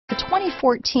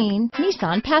2014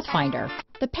 Nissan Pathfinder.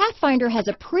 The Pathfinder has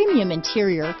a premium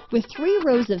interior with 3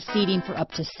 rows of seating for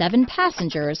up to 7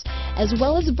 passengers, as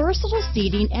well as versatile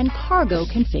seating and cargo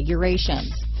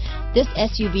configurations. This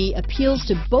SUV appeals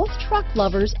to both truck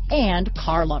lovers and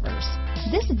car lovers.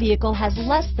 This vehicle has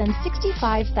less than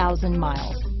 65,000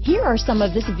 miles. Here are some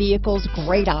of this vehicle's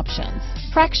great options: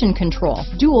 traction control,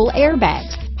 dual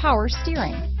airbags, power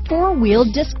steering, 4-wheel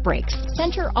disc brakes,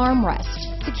 center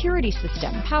armrest, security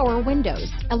system, power windows,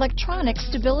 electronic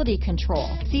stability control,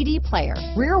 CD player,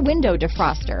 rear window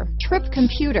defroster, trip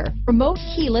computer, remote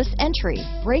keyless entry,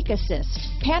 brake assist,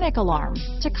 panic alarm,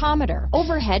 tachometer,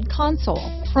 overhead console,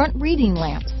 front reading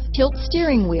lamps, tilt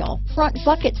steering wheel, front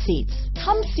bucket seats.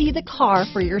 Come see the car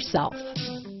for yourself.